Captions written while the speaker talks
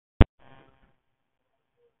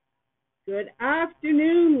Good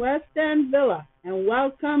afternoon, West End Villa, and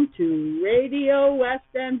welcome to Radio West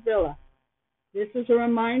End Villa. This is a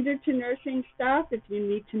reminder to nursing staff, if you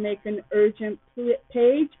need to make an urgent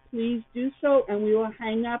page, please do so, and we will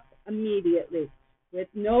hang up immediately. With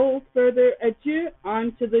no further ado,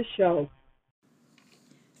 on to the show.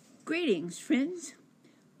 Greetings, friends.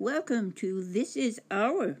 Welcome to This Is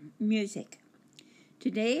Our Music.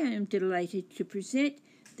 Today I am delighted to present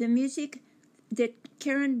the music that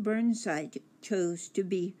Karen Burnside chose to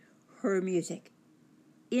be her music.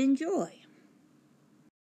 Enjoy.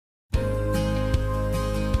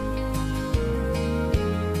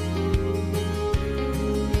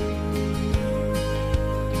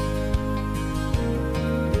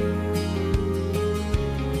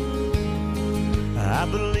 I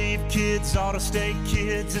believe kids ought to stay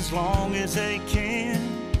kids as long as they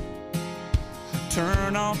can.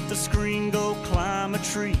 Turn off the screen, go climb a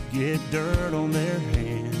tree, get dirt on their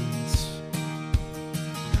hands.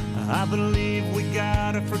 I believe we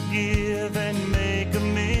gotta forgive and make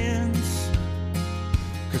amends,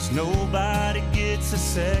 'cause nobody gets a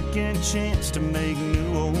second chance to make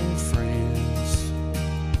new old friends.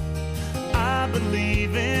 I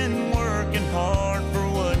believe in working hard for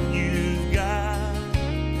what you've got,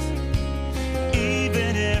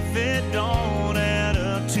 even if it don't add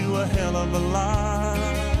up to a hell of a lot.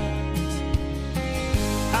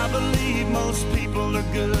 I believe most people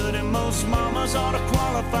are good and most mamas ought to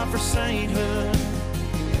qualify for sainthood.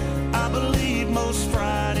 I believe most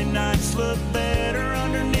Friday nights look better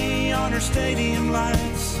under neon or stadium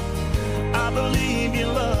lights. I believe you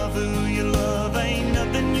love who you love, ain't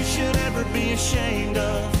nothing you should ever be ashamed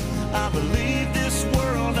of. I believe this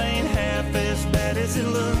world ain't half as bad as it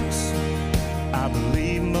looks. I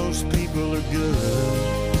believe most people are good.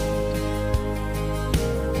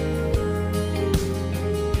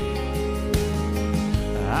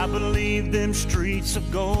 I believe them streets of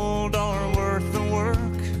gold are worth the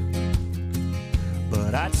work,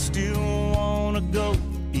 but I'd still want to go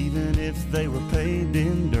even if they were paved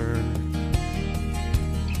in dirt.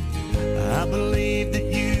 I believe that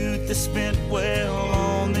youth is spent well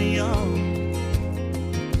on the young,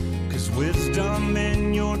 'cause wisdom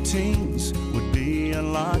in your teens would be a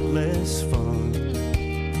lot less fun.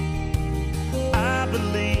 I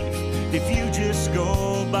believe if you just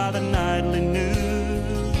go by the nightly news,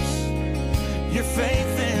 your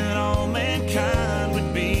faith in all mankind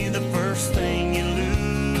would be the first thing you lose.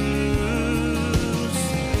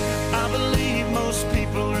 I believe most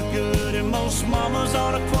people are good and most mamas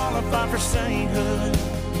ought to qualify for sainthood.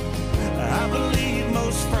 I believe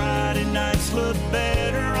most Friday nights look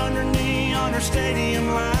better under neon or stadium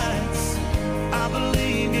lights. I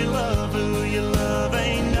believe you love who you love,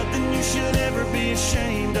 ain't nothing you should ever be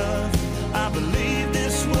ashamed of. I believe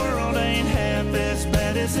this world ain't half as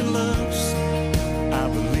bad as it looks. I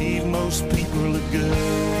believe most people are good.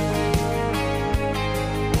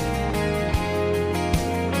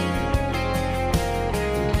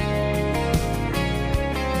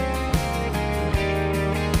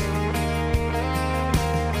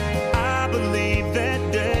 I believe that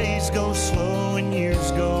days go slow and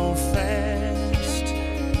years go fast,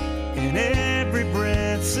 and every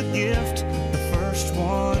breath's a gift, the first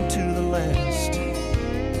one to the last.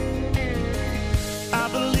 I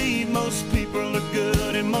believe most people are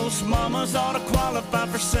good and most mamas ought to qualify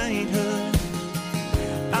for sainthood.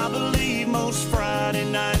 I believe most Friday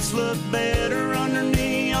nights look better under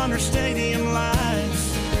neon or stadium lights.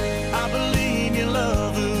 I believe you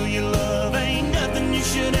love who you love, ain't nothing you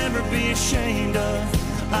should ever be ashamed of.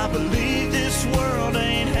 I believe this world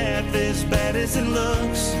ain't half as bad as it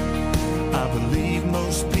looks. I believe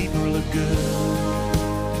most people are good.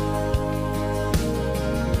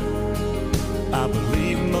 I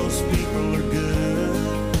believe most people are good.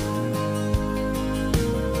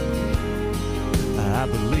 I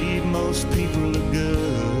believe most people are good.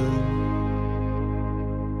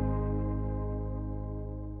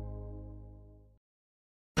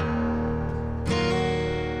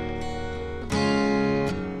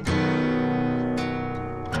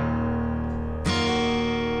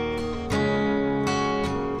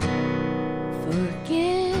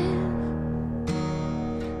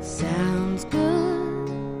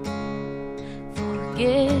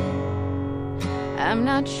 I'm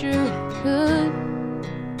not sure I could.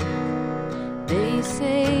 They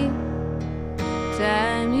say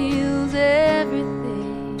time heals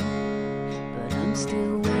everything, but I'm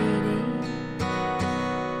still waiting.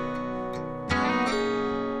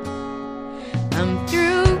 I'm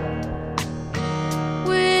through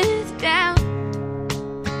with doubt.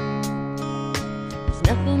 There's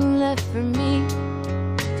nothing left for me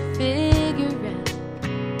to figure out.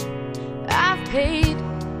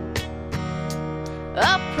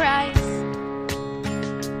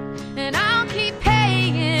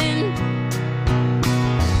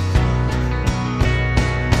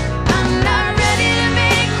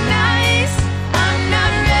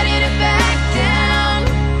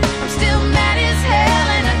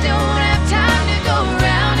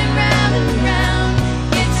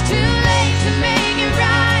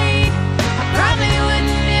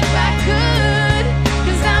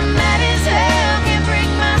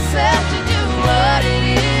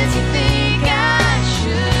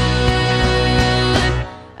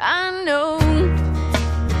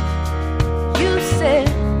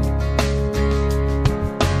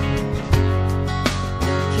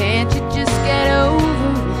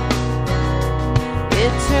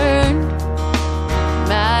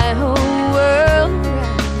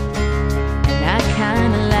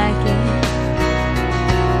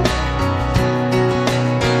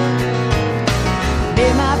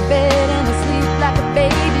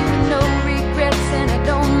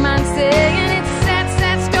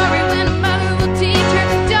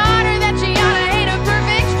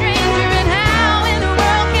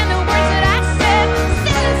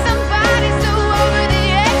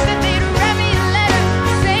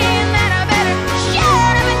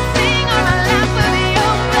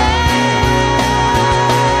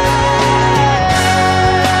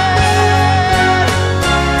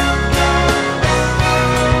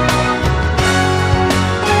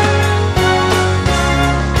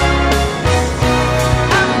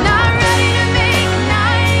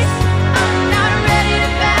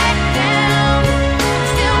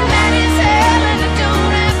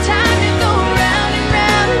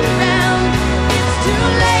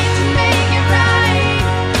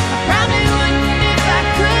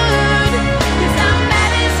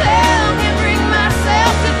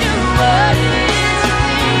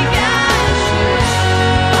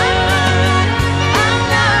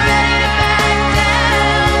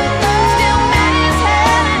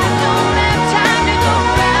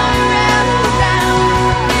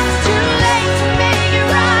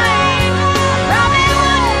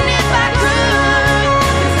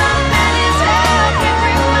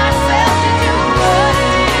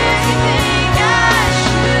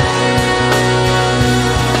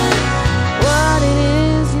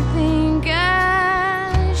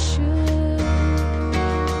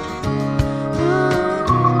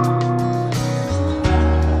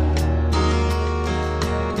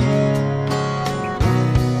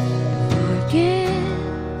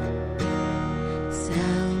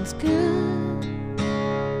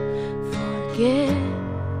 forget.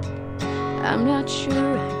 I'm not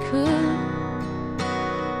sure I could.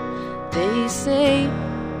 They say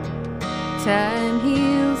time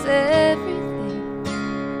heals everything,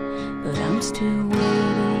 but I'm still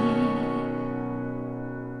waiting.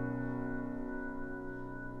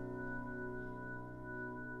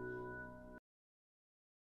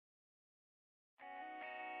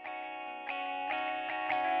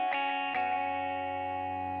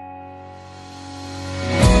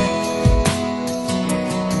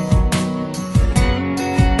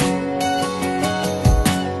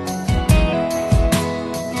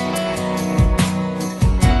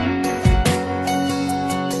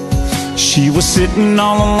 She was sitting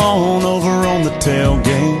all alone over on the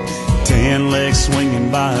tailgate, 10 legs swinging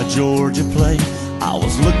by a Georgia plate. I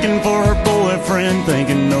was looking for her boyfriend,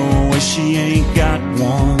 thinking no way she ain't got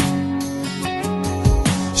one.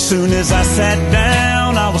 Soon as I sat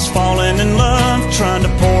down, I was falling in love, trying to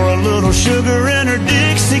pour a little sugar in her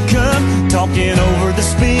Dixie cup, talking over the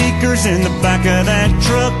speakers in the back of that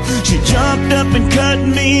truck. She jumped up and cut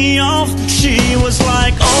me off. She was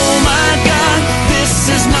like, oh my God, this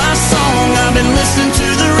is my song. I've been listening to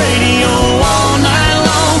the radio all night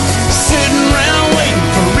long, sitting around waiting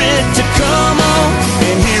for it to come on,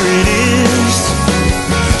 and here it is.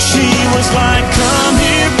 She was like, come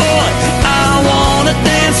here boy, I wanna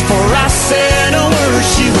dance. For I said a word,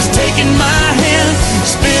 she was taking my hand,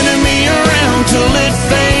 spinning me around till it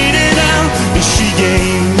faded out, and she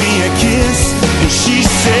gave me a kiss, and she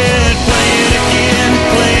said, play it again,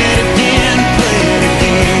 play it again, play it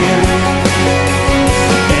again.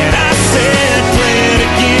 And I said, play it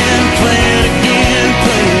again, play it again,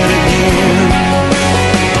 play it again.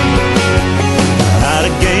 I'd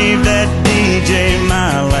have gave that DJ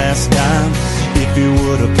my last dime if he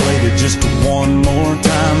would have played it just one more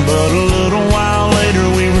time. But a little while later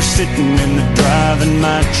we were sitting in the driving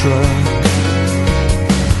my truck.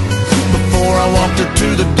 Before I walked her to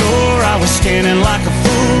the door, I was scanning like a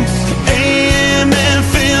fool, AM,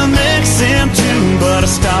 FM, XM too. But I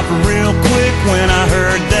stopped real quick when I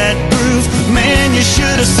heard that groove. Man, you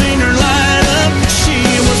should have seen her light up. She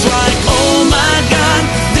was like, oh my God,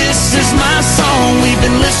 this is my song. We've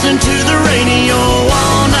been listening to the radio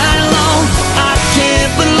all night long. I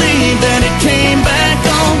can't believe that it came back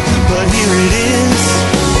on, but here it is.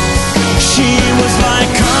 She was like,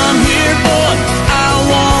 come here boy, I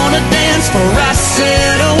wanna dance. For I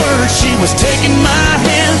said a word, she was taking my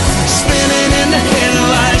hand, spinning in the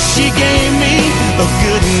headlights. She gave me a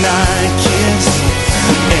good night kiss,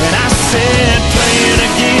 and I said, play it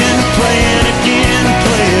again, play it again,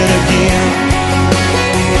 play it again.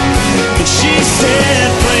 And she said,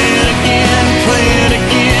 play it again, play it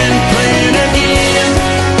again, play it again.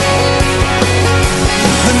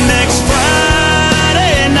 The next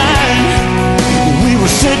Friday night, we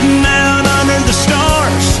were sitting out under the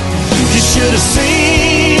stars. You should have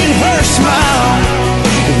seen her smile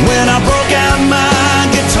when I broke out my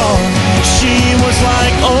guitar. She was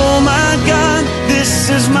like, oh my God, this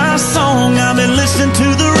is my song. I've been listening to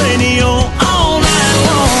the radio all night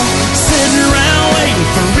long, sitting around waiting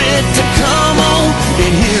for it to come on,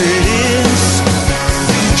 and here it is.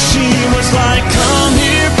 She was like, come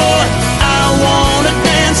here boy, I wanna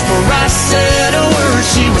dance. For I said a word,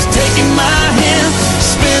 she was taking my hand,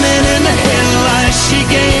 spinning in the headlights. She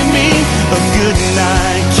gave me a good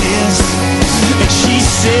night kiss, and she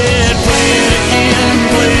said, play it again,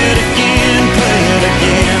 play it again, play it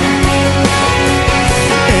again.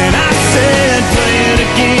 And I said, play it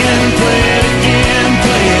again, play it again,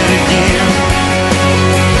 play it again.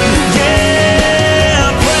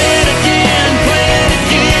 Yeah, play it again, play it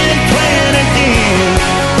again, play it again.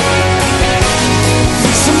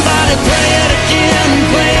 Somebody play it again,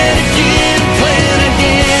 play it again, play it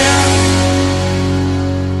again.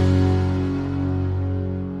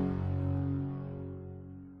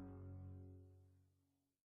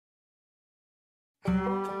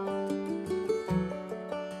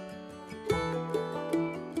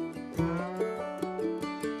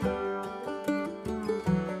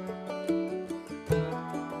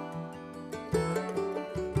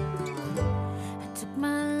 I took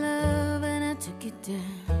my love and I took it down.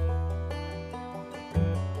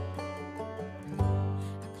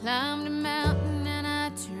 I climbed a mountain and I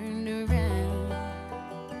turned around,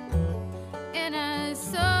 and I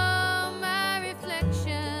saw my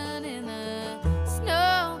reflection in the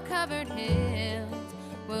snow-covered hills.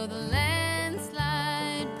 Well, the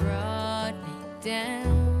landslide brought me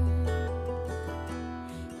down.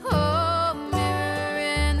 Oh, mirror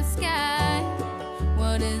in the sky,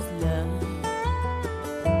 what is love?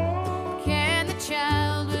 Can the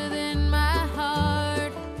child within my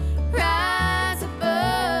heart rise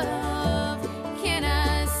above?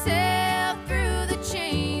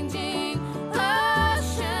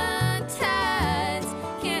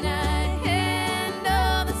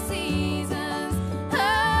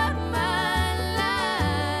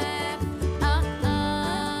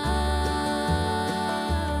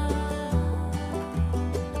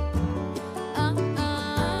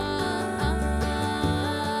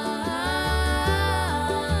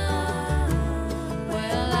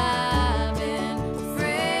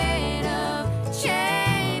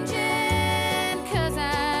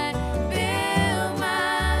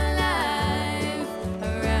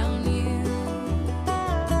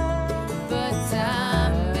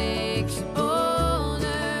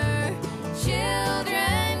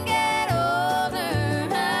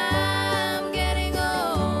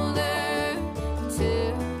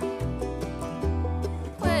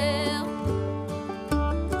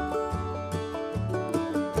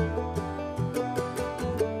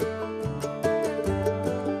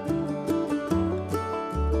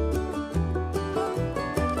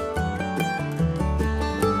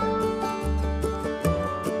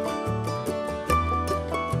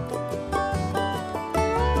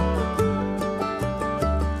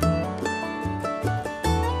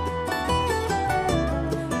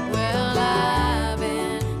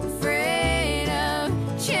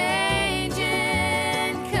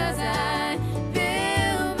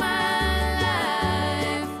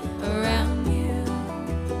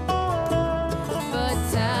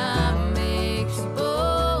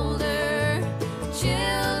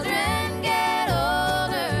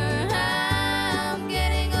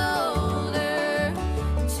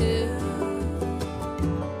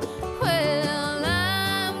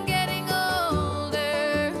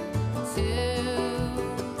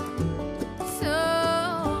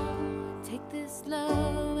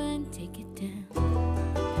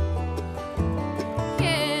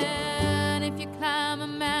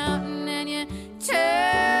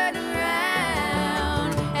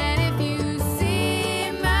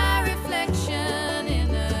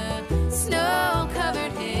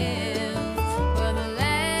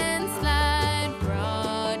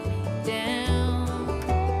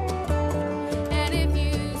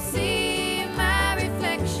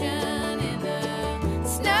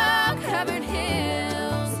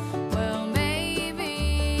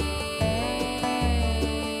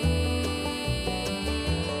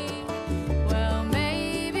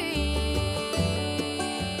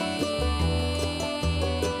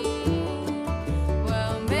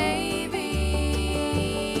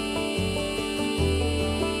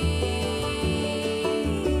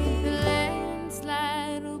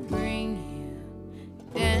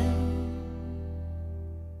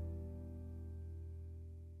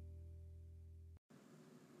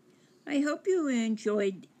 I hope you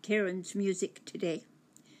enjoyed Karen's music today.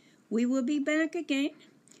 We will be back again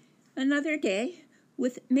another day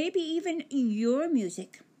with maybe even your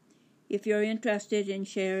music. If you're interested in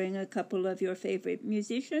sharing a couple of your favorite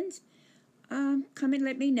musicians, come and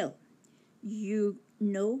let me know. You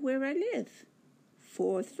know where I live,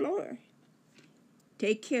 4th floor.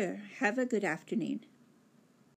 Take care. Have a good afternoon.